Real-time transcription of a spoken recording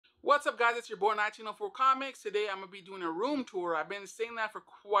What's up, guys? It's your boy 1904 Comics. Today I'm going to be doing a room tour. I've been saying that for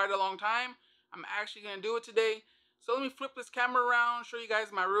quite a long time. I'm actually going to do it today. So let me flip this camera around, show you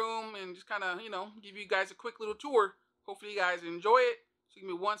guys my room, and just kind of, give you guys a quick little tour. Hopefully you guys enjoy it. So give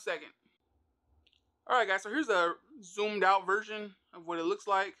me 1 second. Alright guys, so here's a zoomed out version of what it looks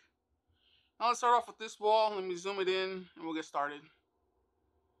like. Now let's start off with this wall. Let me zoom it in and we'll get started.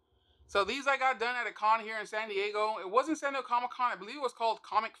 So these I got done at a con here in San Diego. It wasn't San Diego Comic Con. I believe it was called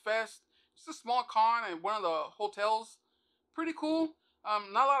Comic Fest. Just a small con at one of the hotels. Pretty cool.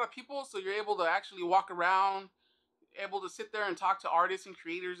 Not a lot of people, so you're able to actually walk around, able to sit there and talk to artists and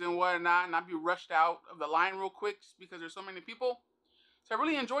creators and whatnot, and not be rushed out of the line real quick just because there's so many people. So I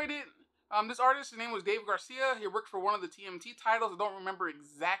really enjoyed it. This artist, his name was Dave Garcia. He worked for one of the TMT titles. I don't remember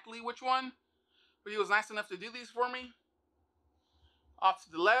exactly which one, but he was nice enough to do these for me. Off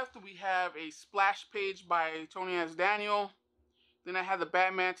to the left, we have a splash page by Tony S. Daniel. Then I had the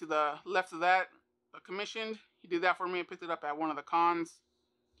Batman to the left of that, commissioned. He did that for me and picked it up at one of the cons.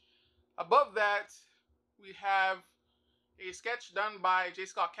 Above that, we have a sketch done by J.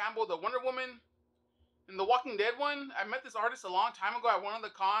 Scott Campbell, the Wonder Woman. In the Walking Dead one, I met this artist a long time ago at one of the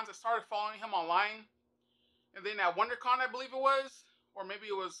cons. I started following him online. And then at WonderCon, I believe it was, or maybe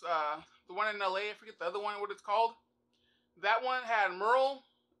it was the one in LA, I forget the other one, what it's called. That one had Merle.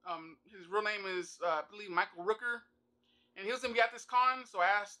 His real name is, I believe, Michael Rooker. And he was going to be at this con, so I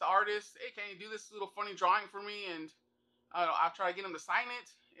asked the artist, hey, can you do this little funny drawing for me? And I'll try to get him to sign it.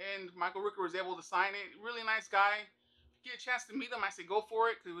 And Michael Rooker was able to sign it. Really nice guy. If you get a chance to meet him, I say go for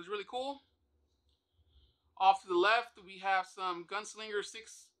it, because it was really cool. Off to the left, we have some Gunslinger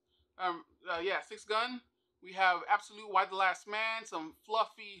 6 gun. We have Absolute Why the Last Man, some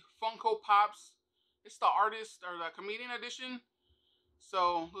fluffy Funko Pops. It's the artist or the comedian edition.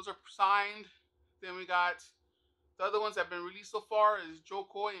 So those are signed. Then we got the other ones that have been released so far is Joe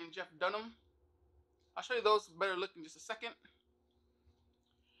Coy and Jeff Dunham. I'll show you those better look in just a second.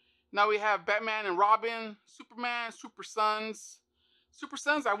 Now we have Batman and Robin, Superman, Super Sons. Super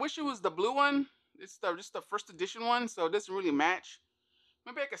Sons, I wish it was the blue one. It's just the first edition one, so it doesn't really match.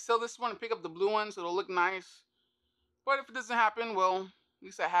 Maybe I could sell this one and pick up the blue one so it'll look nice. But if it doesn't happen, well, at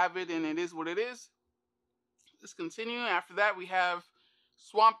least I have it and it is what it is. Let's continue. After that, we have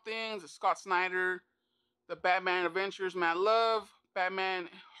Swamp Things, Scott Snyder, the Batman Adventures, Matt Love, Batman,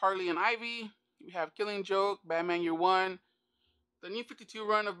 Harley and Ivy. We have Killing Joke, Batman Year One, the New 52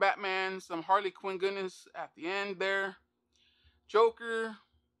 run of Batman, some Harley Quinn goodness at the end there. Joker,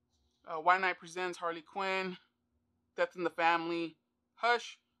 White Knight Presents Harley Quinn, Death in the Family,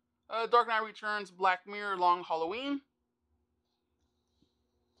 Hush, Dark Knight Returns, Black Mirror, Long Halloween.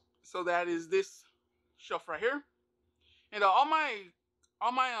 So that is this shelf right here. And all my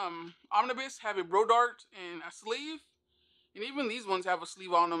omnibus have a bro dart and a sleeve, and even these ones have a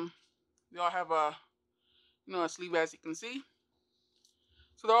sleeve on them. They all have a sleeve, as you can see.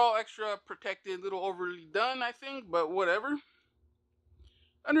 So they're all extra protected, a little overly done, I think, but whatever.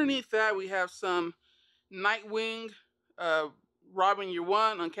 Underneath that, we have some Nightwing, Robin Year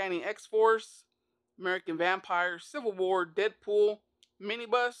One, Uncanny X-Force, American Vampire, Civil War, Deadpool,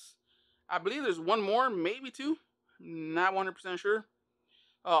 Minibus. I believe there's one more, maybe two. Not 100% sure.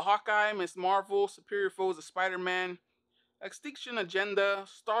 Hawkeye, Miss Marvel, Superior Foes of Spider-Man, Extinction Agenda,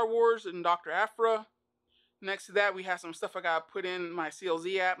 Star Wars, and Dr. Aphra. Next to that, we have some stuff I got to put in my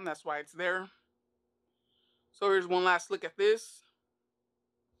CLZ app, and that's why it's there. So here's one last look at this.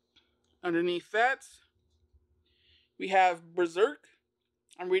 Underneath that, we have Berserk.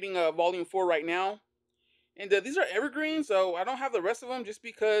 I'm reading Volume 4 right now. And these are evergreen, so I don't have the rest of them just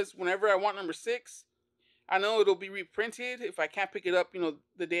because whenever I want number 6, I know it'll be reprinted. If I can't pick it up,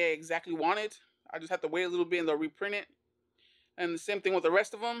 the day I exactly want it, I just have to wait a little bit and they'll reprint it. And the same thing with the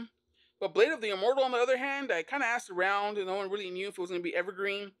rest of them. But Blade of the Immortal, on the other hand, I kind of asked around and no one really knew if it was going to be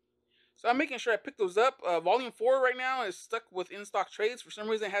evergreen. So I'm making sure I pick those up. Volume 4 right now is stuck with in-stock trades. For some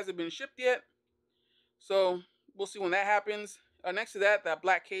reason, it hasn't been shipped yet. So we'll see when that happens. Next to that, that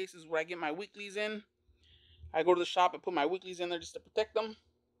black case is where I get my weeklies in. I go to the shop and put my weeklies in there just to protect them.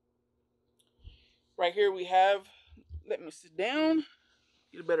 Right here we have, let me sit down,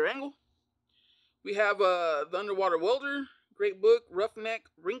 get a better angle. We have The Underwater Welder, great book, Roughneck,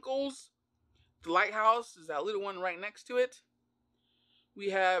 Wrinkles. The Lighthouse is that little one right next to it.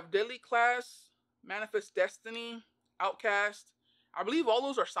 We have Deadly Class, Manifest Destiny, Outcast. I believe all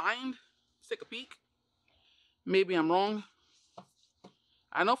those are signed. Let's take a peek. Maybe I'm wrong.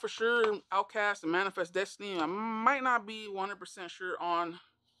 I know for sure Outcast and Manifest Destiny. I might not be 100% sure on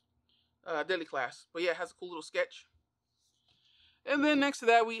Deadly Class. But yeah, it has a cool little sketch. And then next to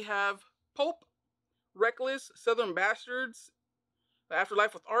that we have Pulp, Reckless, Southern Bastards,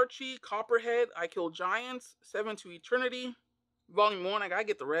 Afterlife with Archie, Copperhead, I Kill Giants, Seven to Eternity, Volume 1, I gotta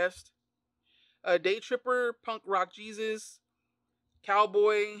get the rest. Day Tripper, Punk Rock Jesus,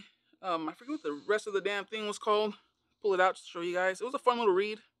 Cowboy, I forget what the rest of the damn thing was called. Pull it out to show you guys. It was a fun little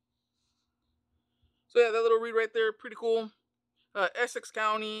read. So yeah, that little read right there, pretty cool. Essex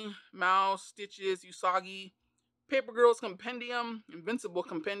County, Mouse, Stitches, Usagi, Paper Girls Compendium, Invincible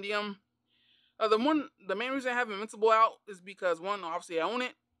Compendium. The main reason I have Invincible out is because one, obviously I own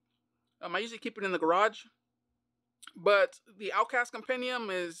it. I usually keep it in the garage. But the Outcast Compendium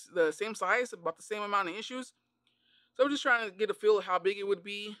is the same size, about the same amount of issues. So I'm just trying to get a feel of how big it would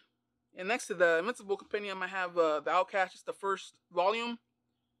be. And next to the Invincible Compendium, I have the Outcast, just the first volume,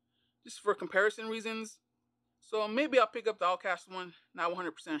 just for comparison reasons. So maybe I'll pick up the Outcast one, not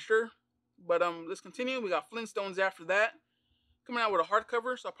 100% sure. But let's continue. We got Flintstones after that, coming out with a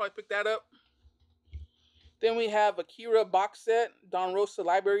hardcover, so I'll probably pick that up. Then we have Akira box set, Don Rosa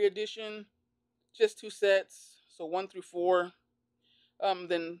Library Edition, just 2 sets, so 1 through 4.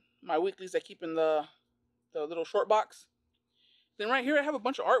 Then my weeklies I keep in the little short box. Then right here I have a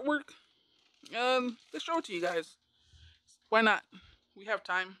bunch of artwork. Let's show it to you guys. Why not? We have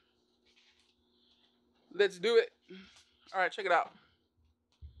time. Let's do it. All right, check it out.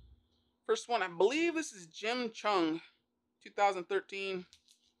 First one, I believe this is Jim Chung, 2013.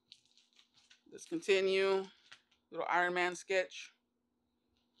 Let's continue. Little Iron Man sketch.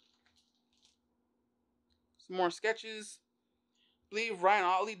 Some more sketches. I believe Ryan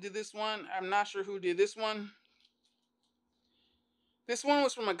Otley did this one. I'm not sure who did this one. This one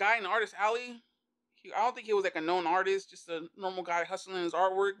was from a guy in Artist Alley. I don't think he was like a known artist, just a normal guy hustling his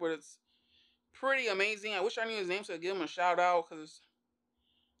artwork, but it's pretty amazing. I wish I knew his name so I'd give him a shout out because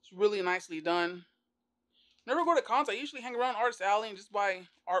it's really nicely done. Never go to cons. I usually hang around Artist Alley and just buy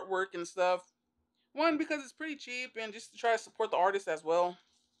artwork and stuff. One, because it's pretty cheap, and just to try to support the artist as well.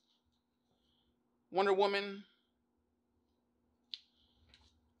 Wonder Woman.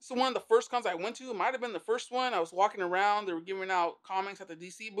 This is one of the first cons I went to. It might have been the first one. I was walking around. They were giving out comics at the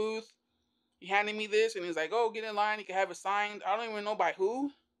DC booth. He handed me this, and he was like, oh, get in line. You can have it signed. I don't even know by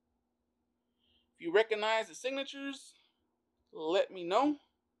who. If you recognize the signatures, let me know.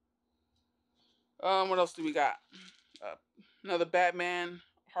 What else do we got? Another Batman,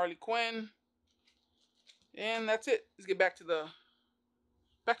 Harley Quinn. And that's it. Let's get back to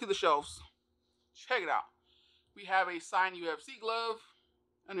the shelves. Check it out. We have a signed UFC glove.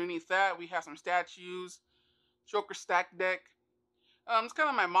 Underneath that, we have some statues. Joker stack deck. It's kind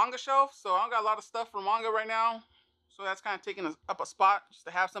of my manga shelf, so I don't got a lot of stuff for manga right now. So that's kind of taking up a spot just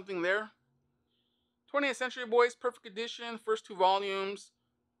to have something there. 20th Century Boys, Perfect Edition, first 2 volumes.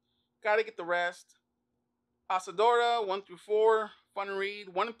 Gotta get the rest. Asadora, 1 through 4, fun read.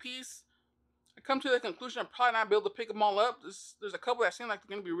 One Piece. I come to the conclusion I'm probably not be able to pick them all up. There's a couple that seem like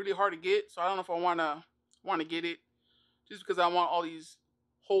they're gonna be really hard to get, so I don't know if I wanna get it, just because I want all these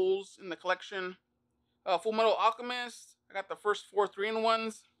holes in the collection. Full Metal Alchemist. I got the first 4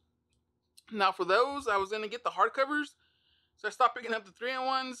 3-in-1s. Now for those, I was gonna get the hardcovers, so I stopped picking up the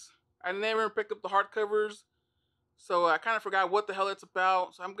 3-in-1s. I never picked up the hardcovers, so I kind of forgot what the hell it's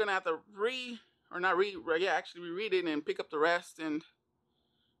about. So I'm gonna have to reread it and pick up the rest. And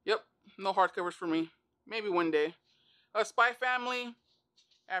yep, no hardcovers for me. Maybe one day. Spy Family.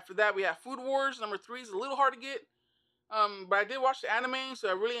 After that, we have Food Wars. Number 3 is a little hard to get. But I did watch the anime, so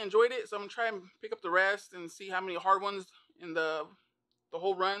I really enjoyed it. So I'm gonna try and pick up the rest and see how many hard ones in the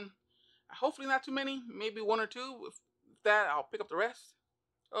whole run. Hopefully not too many, maybe 1 or 2. If that, I'll pick up the rest.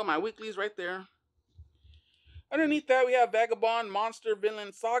 Oh, my weeklies right there. Underneath that, we have Vagabond, Monster,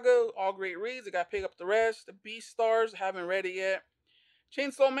 Villain Saga, all great reads. I gotta pick up the rest. The Beastars, haven't read it yet.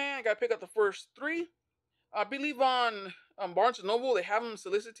 Chainsaw Man, I gotta pick up the first 3. I believe on Barnes & Noble, they have them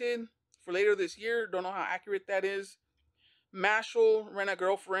solicited for later this year. Don't know how accurate that is. Mashal, Rent a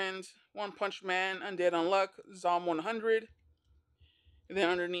Girlfriend, One Punch Man, Undead Unluck, Zom 100. And then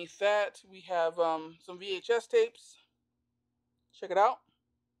underneath that, we have some VHS tapes. Check it out.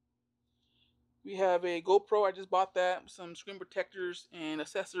 We have a GoPro. I just bought that. Some screen protectors and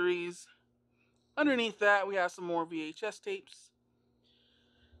accessories. Underneath that, we have some more VHS tapes.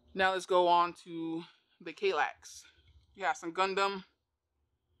 Now let's go on to the Kallax. We have some Gundam.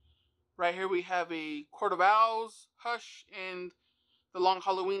 Right here we have a Court of Owls, Hush, and the Long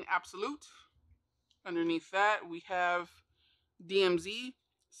Halloween Absolute. Underneath that, we have DMZ,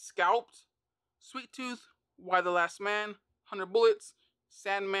 Scalped, Sweet Tooth, Y the Last Man, 100 Bullets,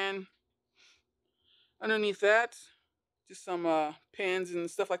 Sandman. Underneath that, just some pins and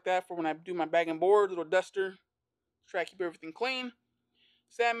stuff like that for when I do my bag and board, little duster. Try to keep everything clean.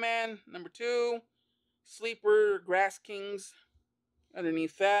 Sandman, number 2, Sleeper, Grass Kings.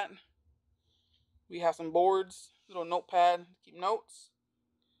 Underneath that, we have some boards, little notepad to keep notes.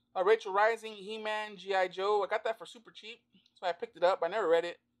 Rachel Rising, He-Man, G.I. Joe. I got that for super cheap, so I picked it up. I never read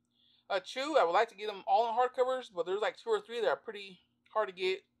it. Chew, I would like to get them all in hardcovers, but there's like 2 or 3 that are pretty hard to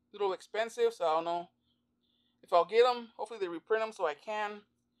get, a little expensive, so I don't know if I'll get them. Hopefully they reprint them so I can.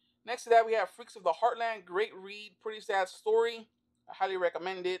 Next to that, we have Freaks of the Heartland. Great read, pretty sad story. I highly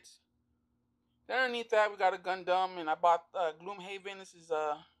recommend it. Then underneath that, we got a Gundam, and I bought Gloomhaven. This is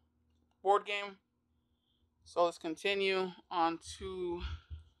a board game. So let's continue on to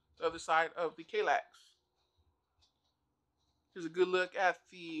the other side of the Kallax. Here's a good look at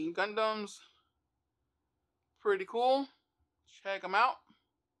the Gundams. Pretty cool. Check them out.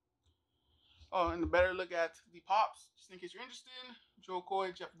 Oh, and a better look at the Pops, just in case you're interested. Joe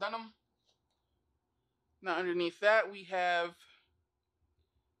Coy, Jeff Dunham. Now underneath that, we have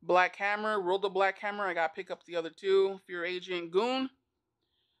Black Hammer, World of Black Hammer. I gotta pick up the other 2. Fear Agent, Goon.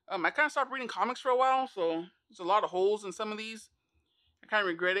 I kind of stopped reading comics for a while, so there's a lot of holes in some of these. I kind of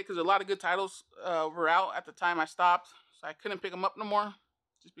regret it because a lot of good titles were out at the time I stopped, so I couldn't pick them up no more,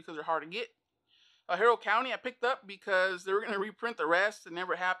 just because they're hard to get. Hero County I picked up because they were going to reprint the rest. It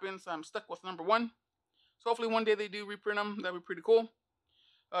never happened, so I'm stuck with number 1. So hopefully one day they do reprint them. That'd be pretty cool.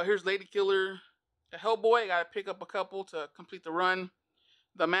 Here's Lady Killer, Hellboy. I got to pick up a couple to complete the run.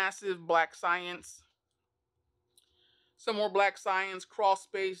 The Massive, Black Science. Some more Black Science, Crawl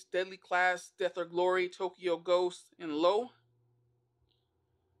Space, Deadly Class, Death or Glory, Tokyo Ghost, and Low.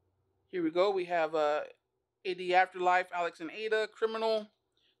 Here we go. We have AD Afterlife, Alex and Ada, Criminal,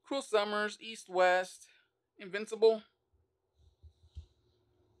 Cruel Summers, East West, Invincible.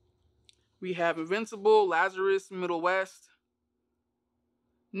 We have Invincible, Lazarus, Middle West,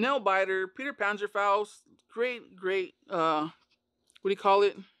 Nailbiter, Peter Panzerfaust. Great, what do you call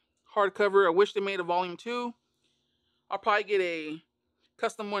it? Hardcover. I wish they made a volume 2. I'll probably get a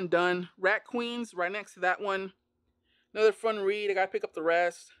custom one done. Rat Queens, right next to that one. Another fun read. I gotta pick up the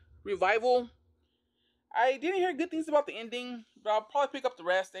rest. Revival. I didn't hear good things about the ending, but I'll probably pick up the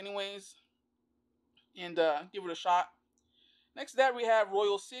rest anyways and give it a shot. Next to that, we have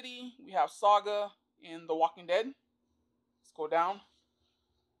Royal City. We have Saga and The Walking Dead. Let's go down.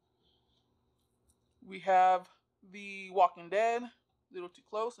 We have The Walking Dead. A little too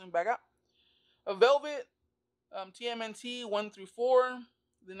close and back up. A Velvet. TMNT 1 through 4.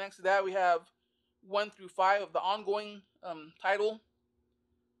 The next to that, we have 1 through 5 of the ongoing title.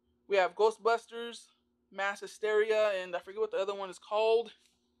 We have Ghostbusters, Mass Hysteria, and I forget what the other one is called.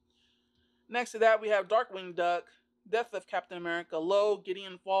 Next to that, we have Darkwing Duck, Death of Captain America, Low,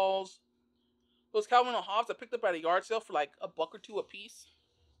 Gideon Falls. Those Calvin and Hobbes I picked up at a yard sale for like $1 or $2 a piece.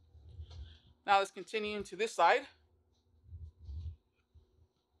 Now let's continue to this side.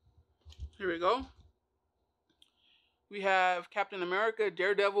 Here we go. We have Captain America,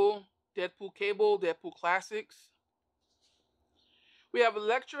 Daredevil, Deadpool Cable, Deadpool Classics. We have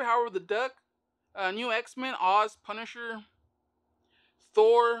Elektra, Howard the Duck, New X-Men, Oz, Punisher,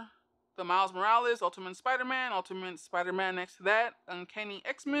 Thor, the Miles Morales, Ultimate Spider-Man next to that, Uncanny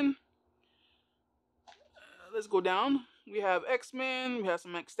X-Men. Let's go down. We have X-Men, we have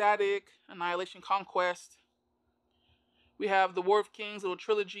some Ecstatic, Annihilation Conquest. We have the War of Kings little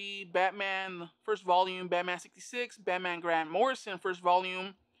trilogy, Batman, first volume, Batman 66, Batman Grant Morrison, first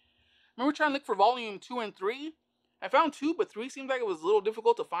volume. Remember trying to look for volume 2 and 3? I found 2, but 3 seemed like it was a little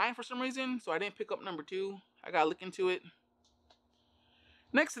difficult to find for some reason, so I didn't pick up number 2. I gotta look into it.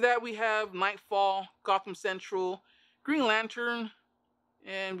 Next to that, we have Nightfall, Gotham Central, Green Lantern,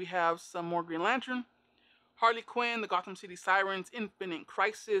 and we have some more Green Lantern. Harley Quinn, the Gotham City Sirens, Infinite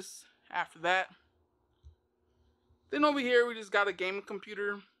Crisis after that. Then over here, we just got a gaming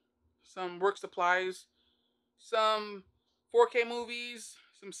computer, some work supplies, some 4K movies,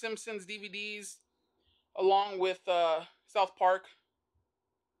 some Simpsons DVDs, along with South Park,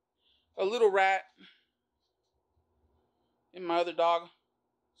 a little rat, and my other dog.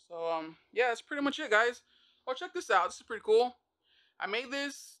 So, yeah, that's pretty much it, guys. Oh, check this out. This is pretty cool. I made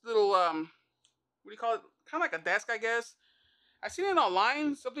this little, what do you call it? Kind of like a desk, I guess. I seen it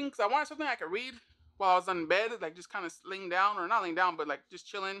online, something, because I wanted something I could read while I was in bed, like just kind of laying down, or not laying down, but like just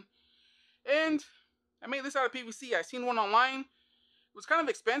chilling. And I made this out of PVC. I seen one online. It was kind of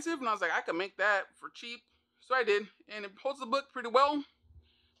expensive, and I was like, I could make that for cheap. So I did, and it holds the book pretty well.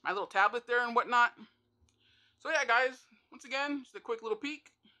 My little tablet there and whatnot. So yeah, guys, once again, just a quick little peek.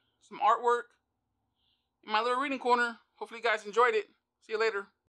 Some artwork in my little reading corner. Hopefully you guys enjoyed it. See you later.